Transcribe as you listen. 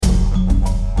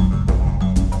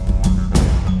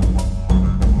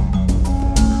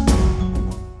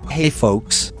Hey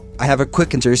folks, I have a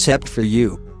quick intercept for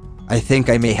you. I think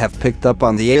I may have picked up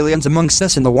on the aliens amongst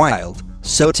us in the wild,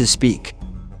 so to speak.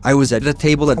 I was at a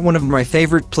table at one of my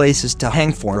favorite places to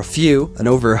hang for a few and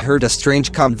overheard a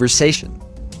strange conversation.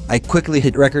 I quickly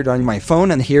hit record on my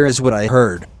phone and here is what I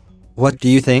heard. What do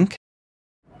you think?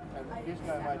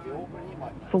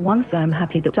 For once I'm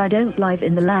happy that I don't live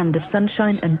in the land of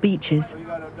sunshine and beaches.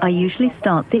 I usually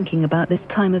start thinking about this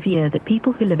time of year that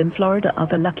people who live in Florida are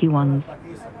the lucky ones.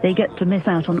 They get to miss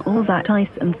out on all that ice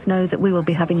and snow that we will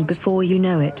be having before you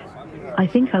know it. I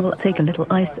think I will take a little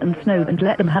ice and snow and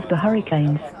let them have the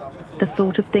hurricanes. The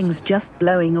thought of things just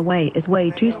blowing away is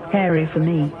way too scary for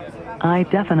me. I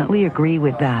definitely agree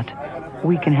with that.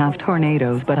 We can have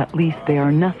tornadoes, but at least they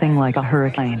are nothing like a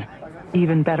hurricane.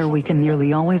 Even better, we can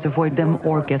nearly always avoid them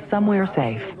or get somewhere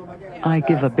safe. I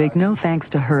give a big no thanks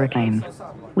to hurricanes.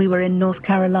 We were in North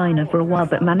Carolina for a while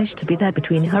but managed to be there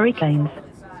between hurricanes.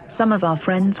 Some of our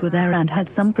friends were there and had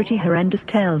some pretty horrendous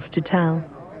tales to tell.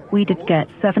 We did get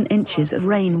 7 inches of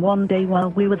rain one day while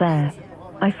we were there.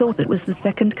 I thought it was the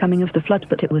second coming of the flood,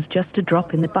 but it was just a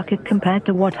drop in the bucket compared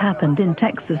to what happened in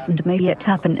Texas and may yet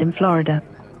happen in Florida.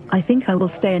 I think I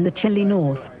will stay in the chilly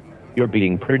north. You're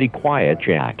being pretty quiet,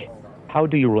 Jack. How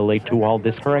do you relate to all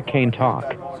this hurricane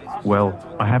talk? Well,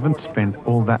 I haven't spent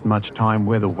all that much time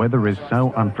where the weather is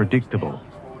so unpredictable.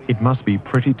 It must be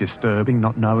pretty disturbing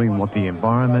not knowing what the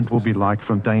environment will be like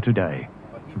from day to day.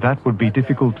 That would be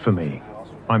difficult for me.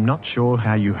 I'm not sure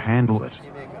how you handle it.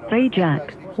 Hey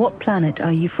Jack, what planet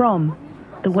are you from?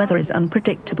 The weather is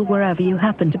unpredictable wherever you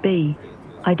happen to be.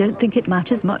 I don't think it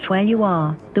matters much where you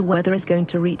are. The weather is going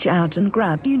to reach out and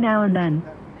grab you now and then.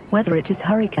 Whether it is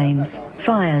hurricanes,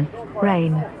 fires,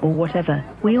 rain, or whatever,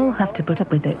 we all have to put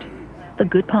up with it. The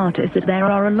good part is that there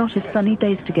are a lot of sunny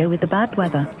days to go with the bad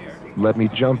weather. Let me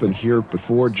jump in here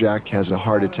before Jack has a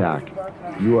heart attack.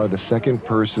 You are the second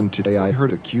person today I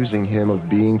heard accusing him of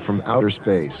being from outer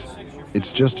space. It's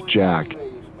just Jack.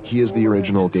 He is the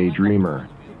original daydreamer.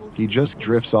 He just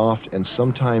drifts off and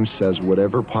sometimes says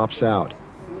whatever pops out.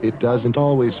 It doesn't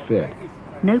always fit.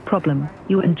 No problem.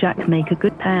 You and Jack make a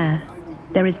good pair.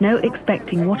 There is no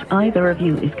expecting what either of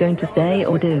you is going to say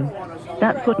or do.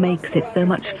 That's what makes it so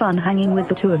much fun hanging with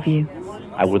the two of you.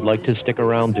 I would like to stick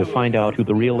around to find out who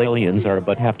the real aliens are,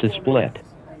 but have to split.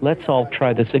 Let's all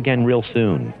try this again real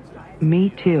soon.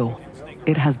 Me too.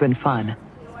 It has been fun.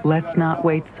 Let's not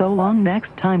wait so long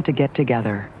next time to get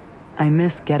together. I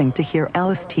miss getting to hear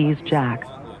Alice tease Jack.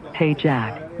 Hey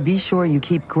Jack, be sure you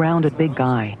keep grounded, big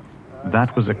guy.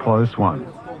 That was a close one.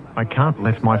 I can't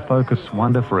let my focus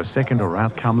wander for a second or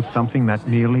out comes something that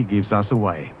nearly gives us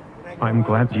away. I'm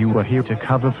glad you were here to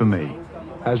cover for me.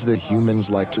 As the humans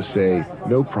like to say,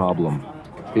 no problem.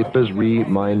 It does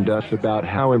remind us about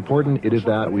how important it is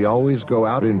that we always go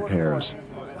out in pairs.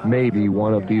 Maybe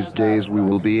one of these days we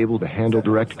will be able to handle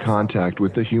direct contact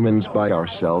with the humans by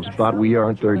ourselves, but we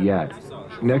aren't there yet.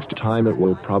 Next time it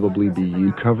will probably be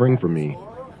you covering for me.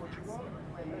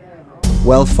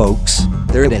 Well folks,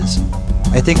 there it is.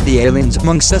 I think the aliens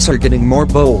amongst us are getting more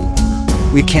bold.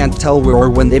 We can't tell where or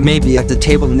when they may be at the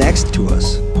table next to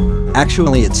us.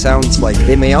 Actually, it sounds like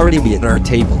they may already be at our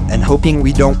table and hoping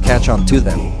we don't catch on to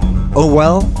them. Oh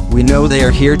well, we know they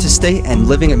are here to stay and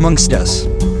living amongst us.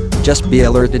 Just be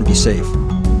alert and be safe.